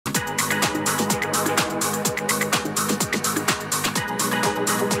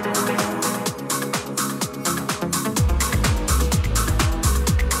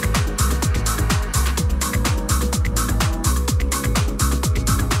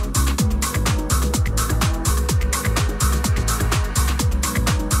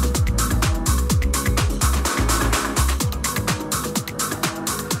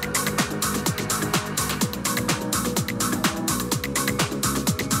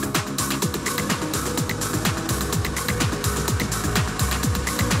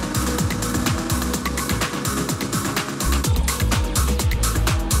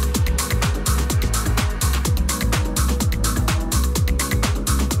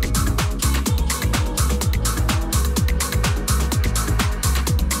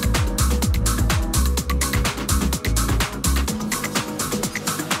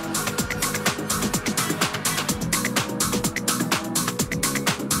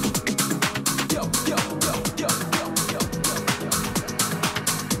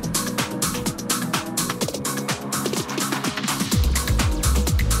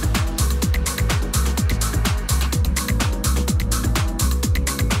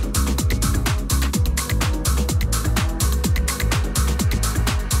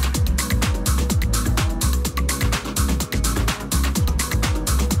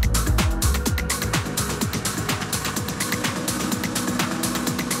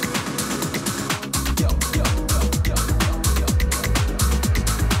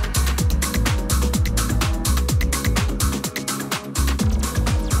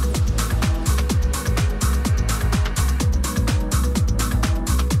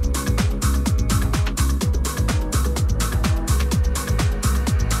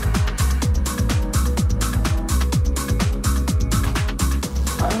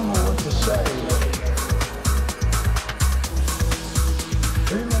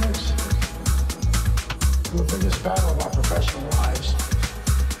within this battle of our professional lives,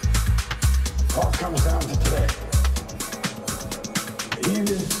 all comes down to today.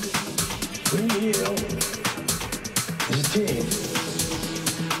 Either we heal as a team,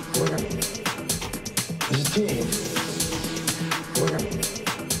 as a team,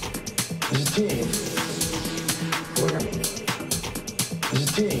 as a team, as a team, as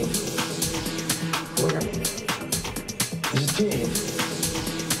a team, as a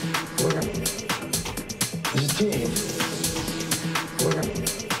team,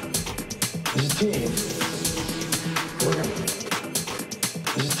 as a team,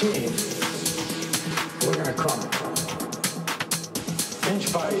 as a team, we're gonna come inch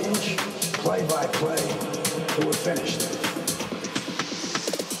by inch, play by play, till we're finished.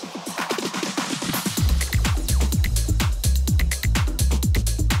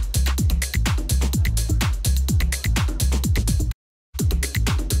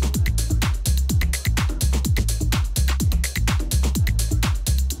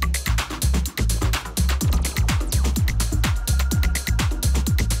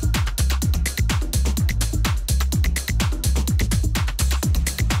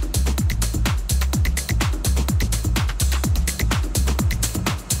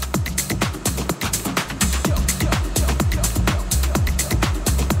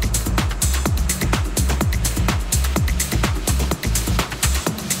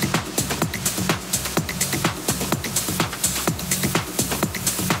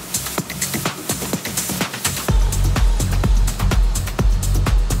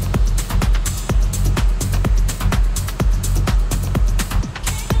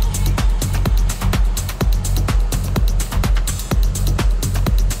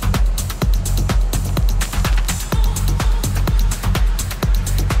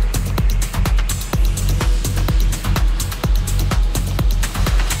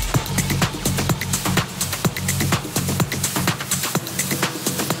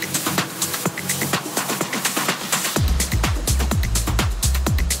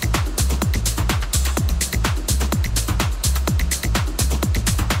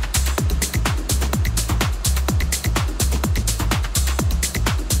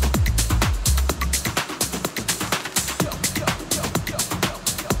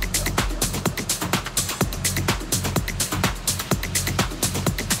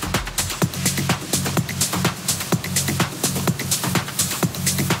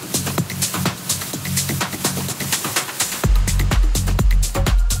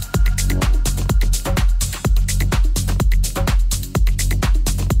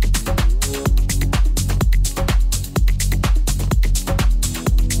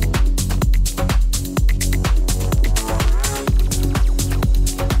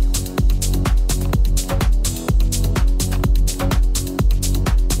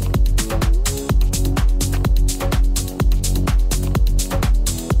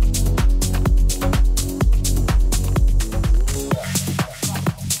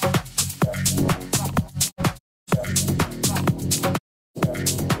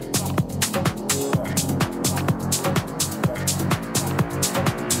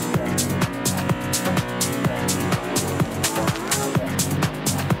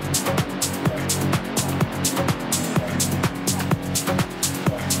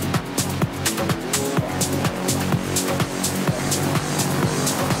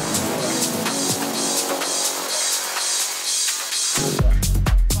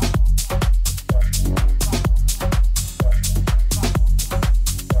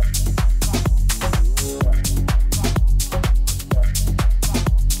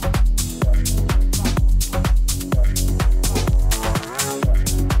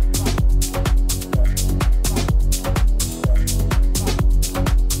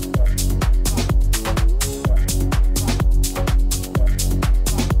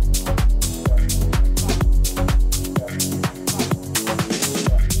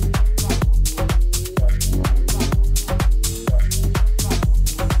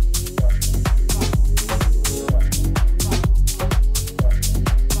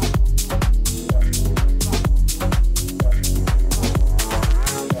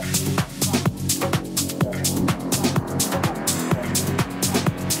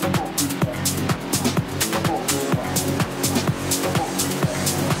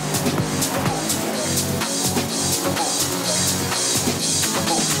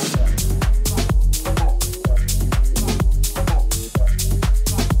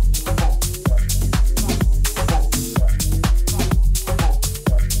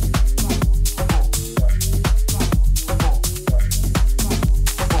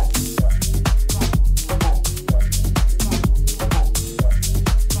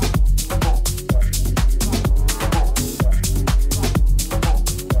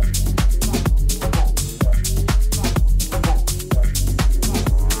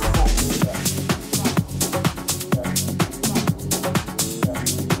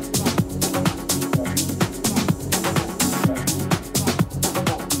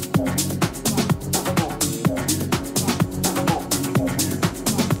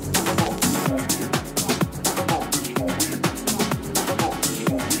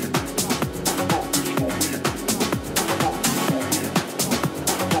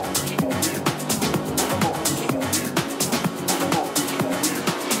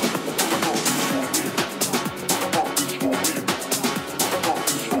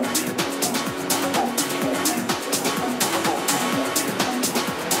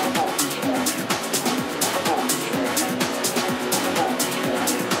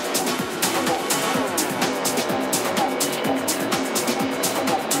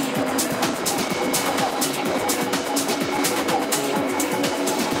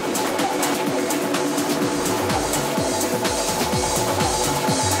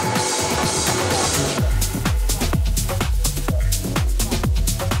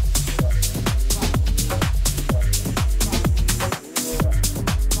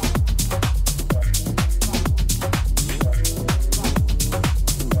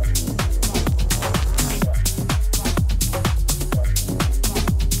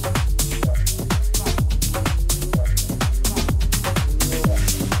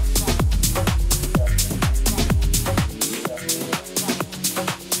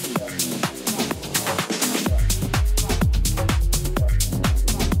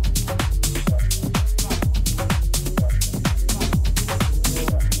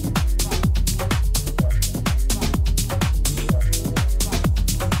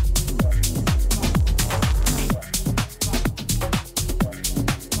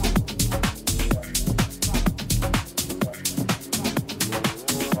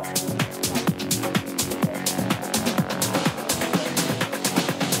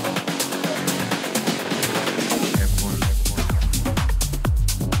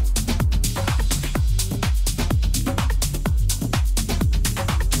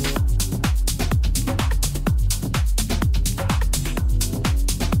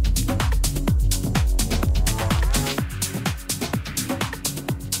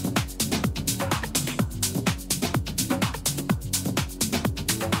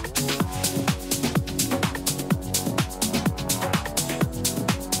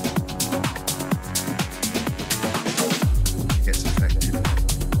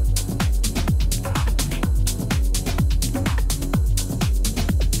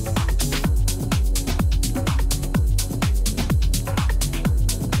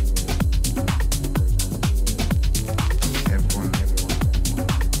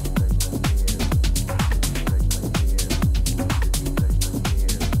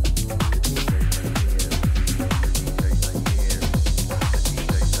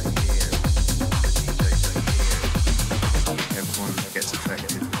 gets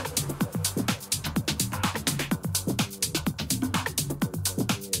affected.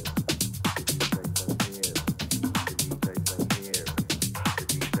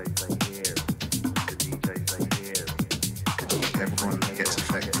 Everyone gets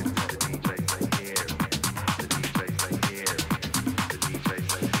affected.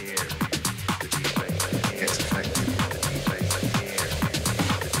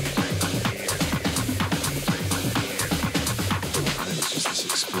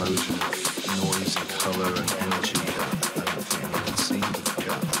 Explosion of noise and colour and energy that I can see the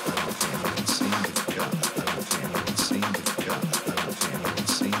gut, I can see the gut, I can see the gut, I can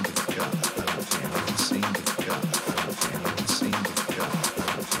see the gut, I can see the gut, I can see the gut, I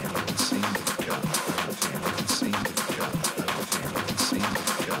can see the gut, I can see the gut, I can see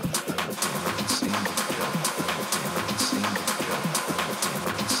the gut, I can see the gut, I can see the gut, I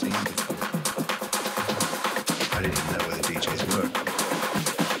can see the gut. I didn't even know where the DJs were.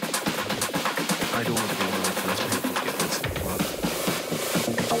 I'd always been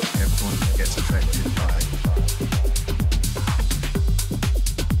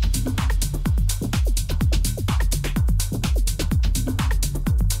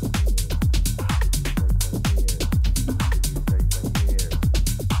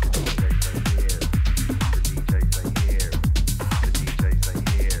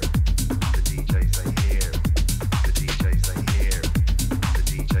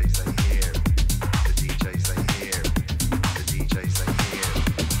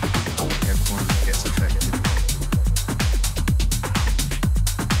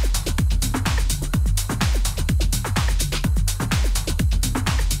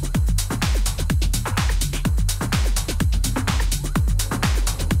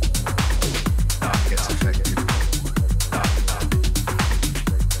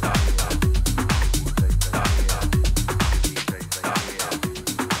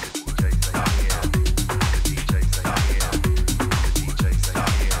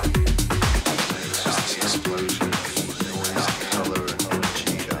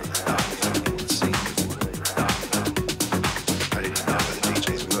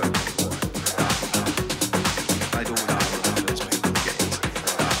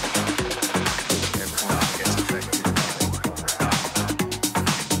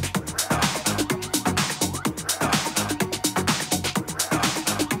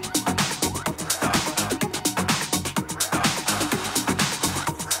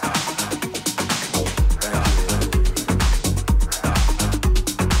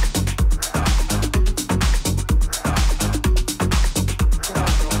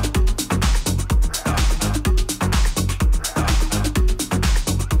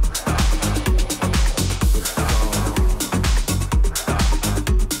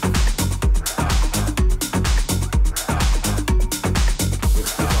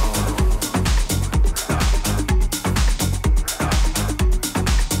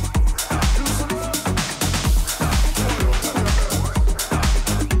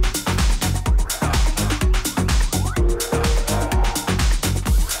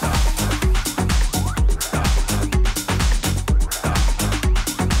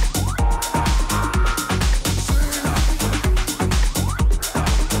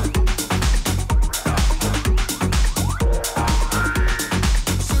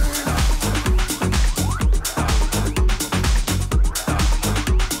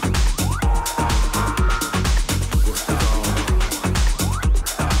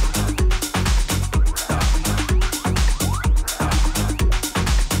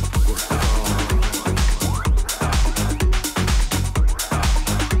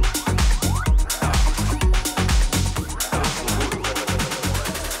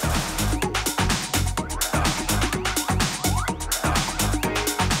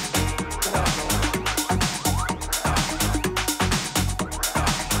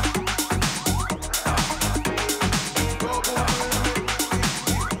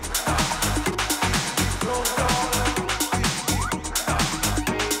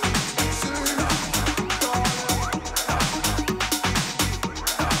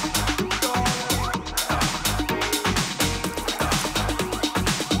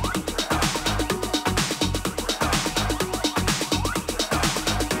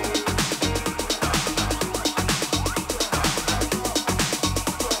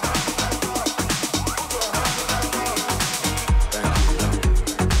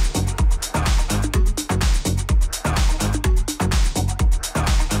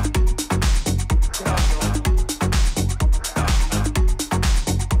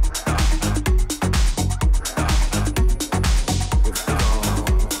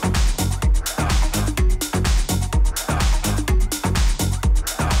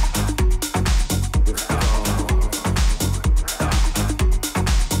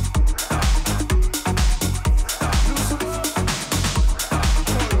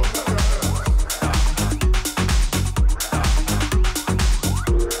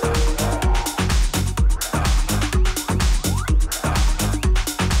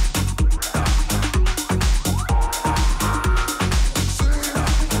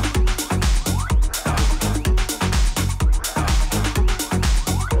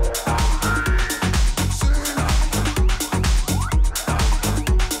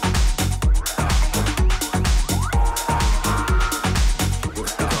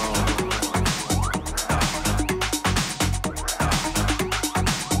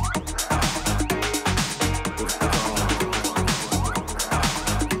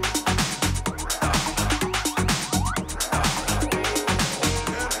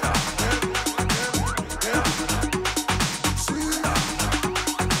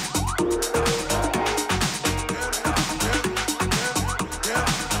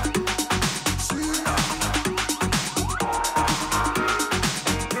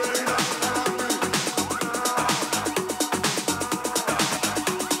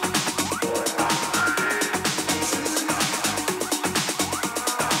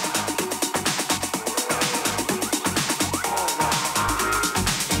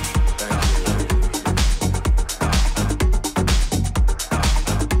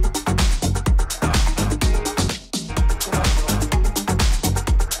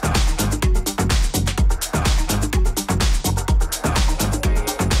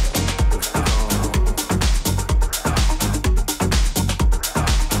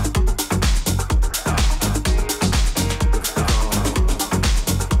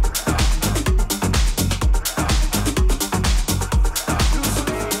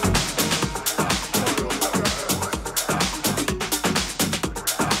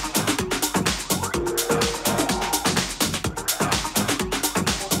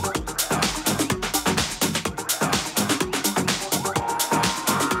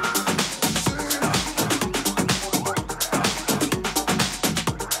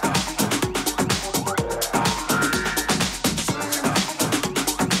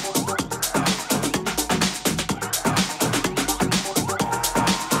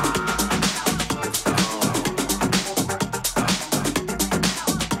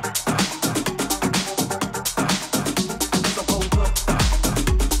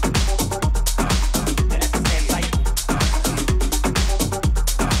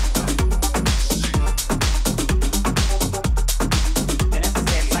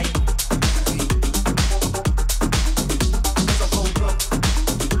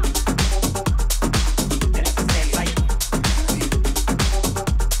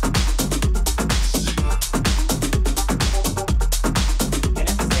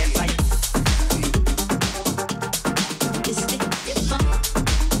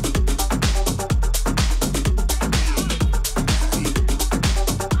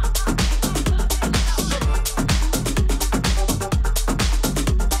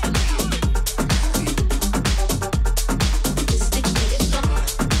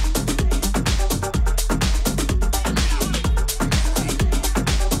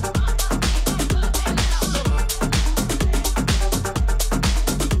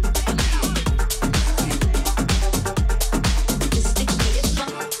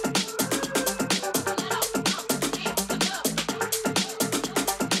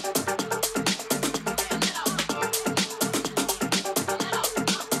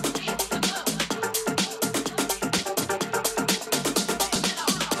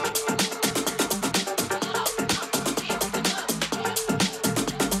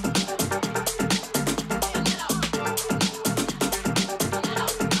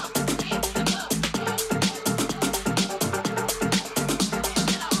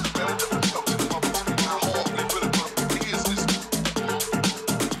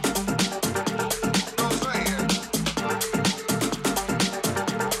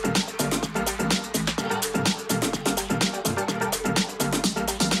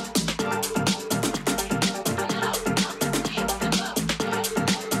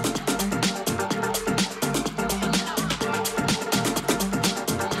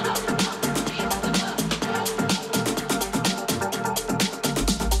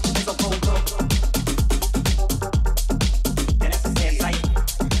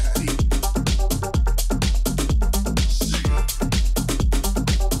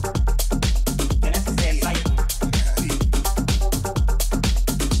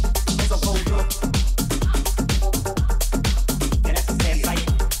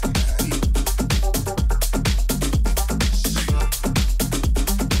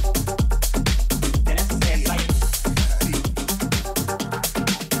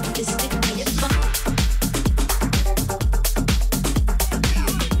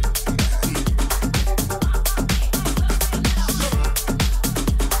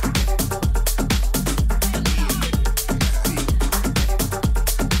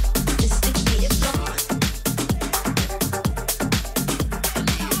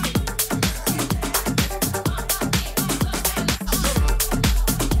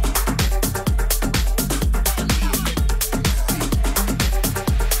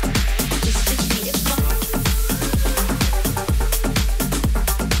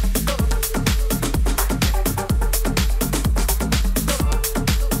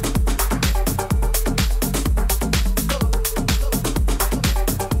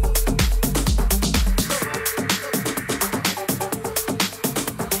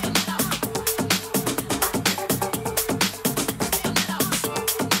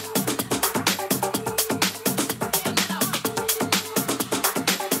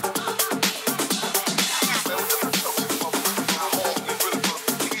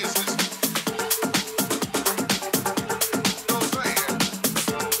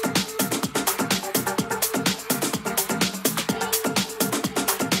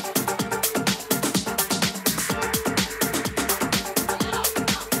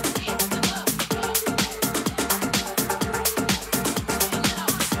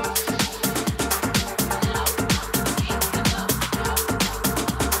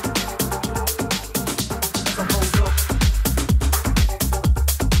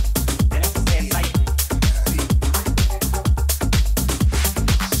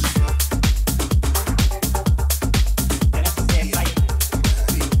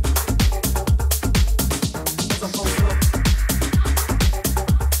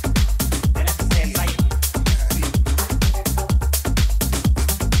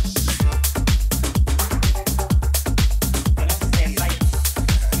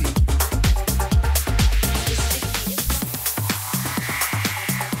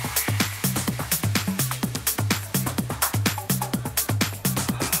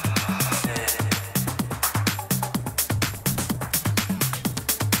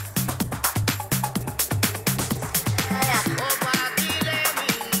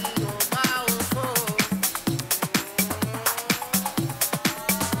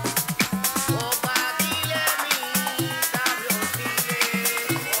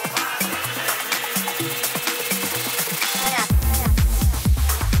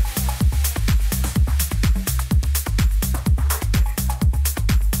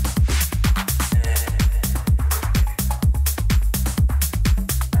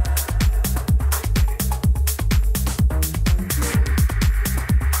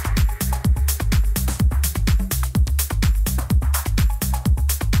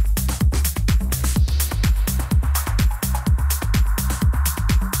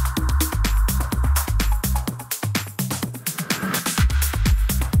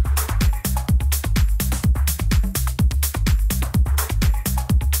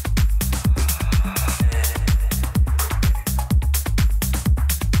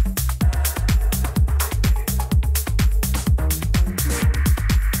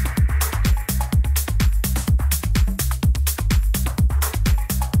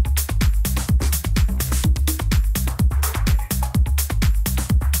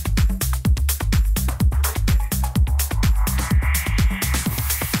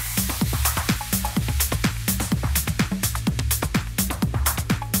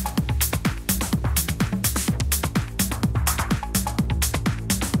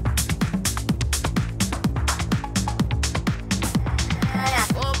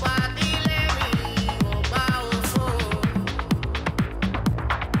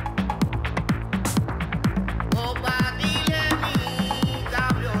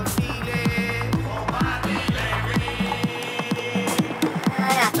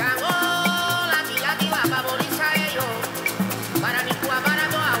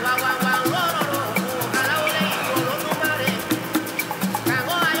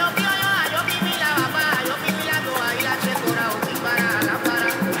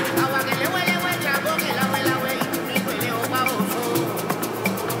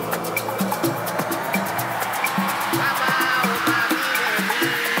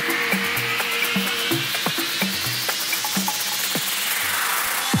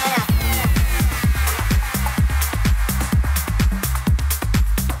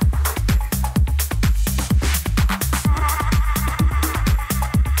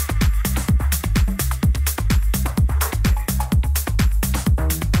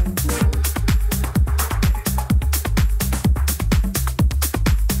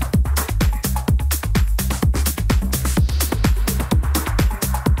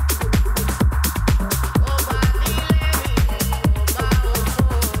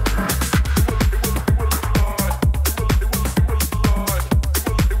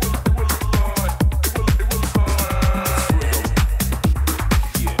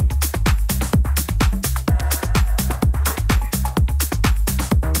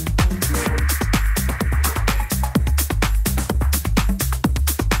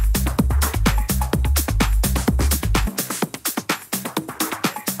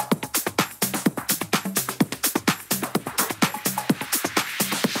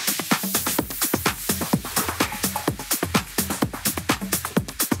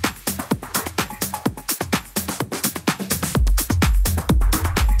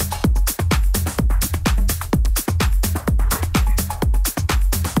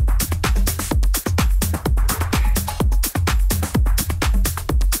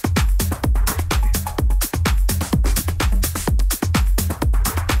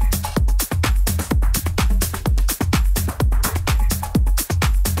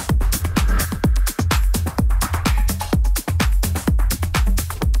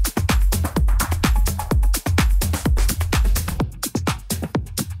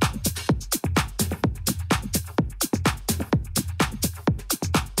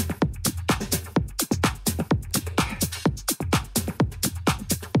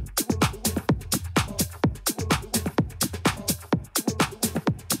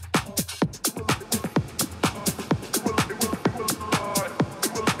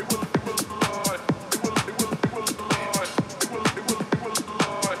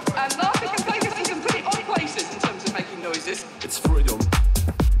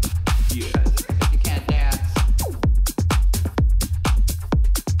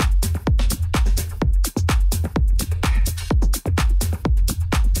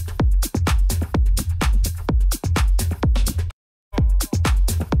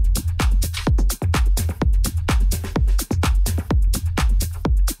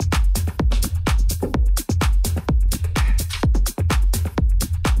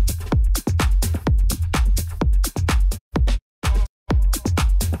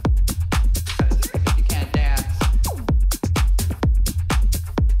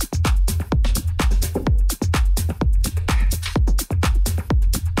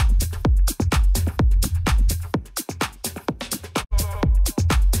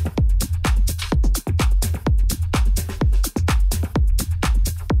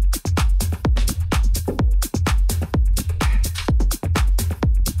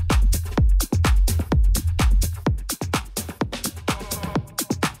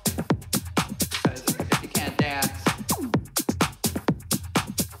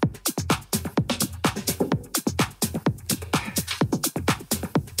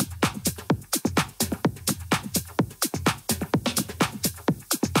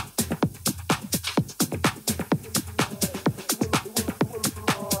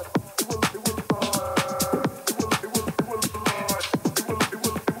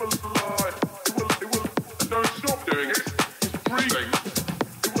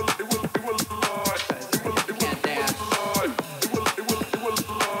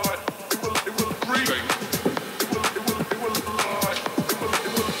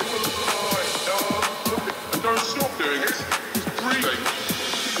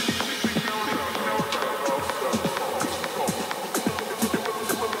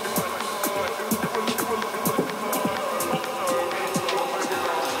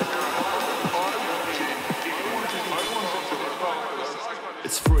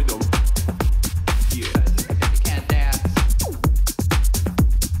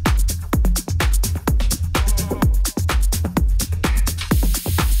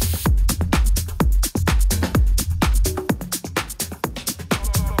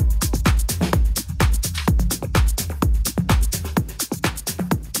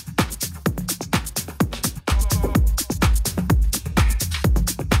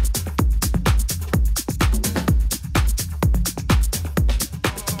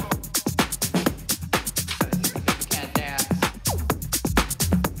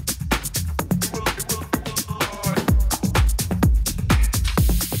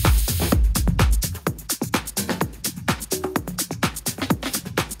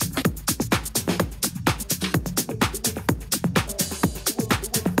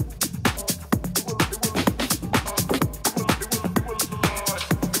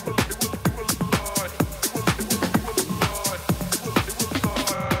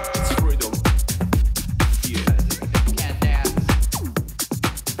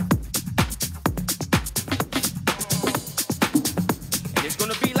It's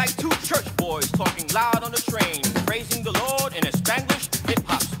gonna be like two church boys talking loud on the train, praising the Lord in a Spanglish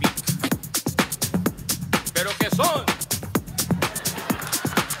hip-hop speak. Pero que son?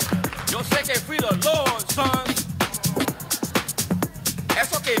 Yo sé que fui the Lord, son.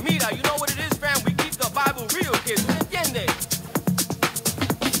 Eso que mira, you know what it is, fam? We keep the Bible real, kids. ¿Tú entiendes?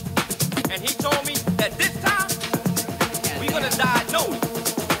 And he told me that this time, we're gonna die knowing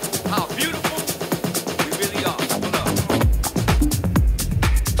how beautiful we really are. Hold up.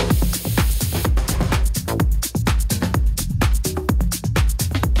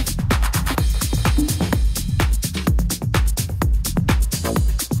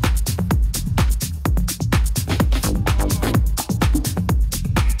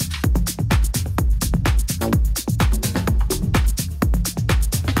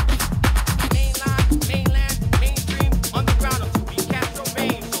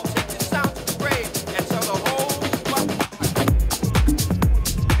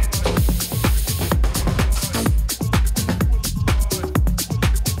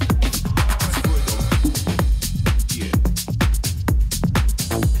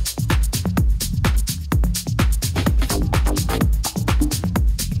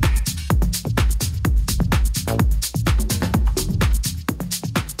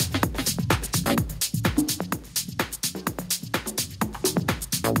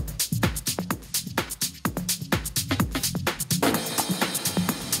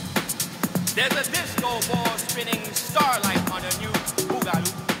 There's a disco ball spinning starlight on a new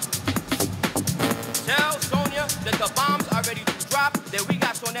boogaloo. Tell Sonia that the bombs are ready to drop, that we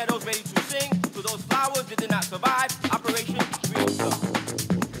got tornadoes ready to sing to those flowers that did not survive Operation Real Stuff.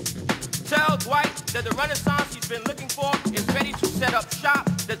 Tell Dwight that the renaissance he's been looking for is ready to set up shop,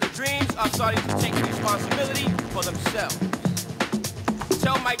 that the dreams are starting to take responsibility for themselves.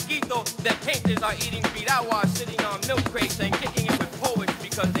 Tell Maikito that painters are eating pirawa, sitting on milk crates and kicking it with poets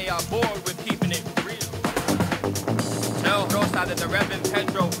because they are bored with keeping it real. Tell Rosa that the Reverend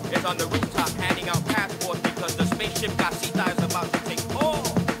Pedro is on the rooftop handing out passports because the spaceship Casita is about to take off.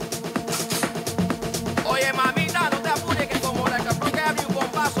 Oye, mamita, no te apures que como like a broke avenue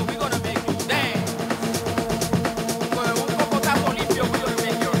bombazo, we're gonna make you dance. Con un cocotazo limpio, we're gonna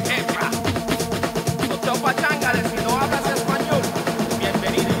make your head drop. So tell Pachanga that si no hablas español,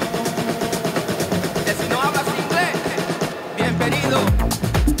 bienvenido. Que si no hablas inglés, bienvenido.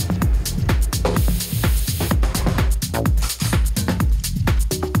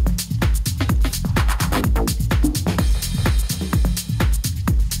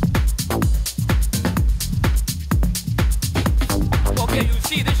 Okay, you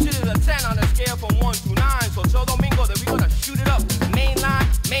see, this shit is a 10 on a scale from 1 to 9.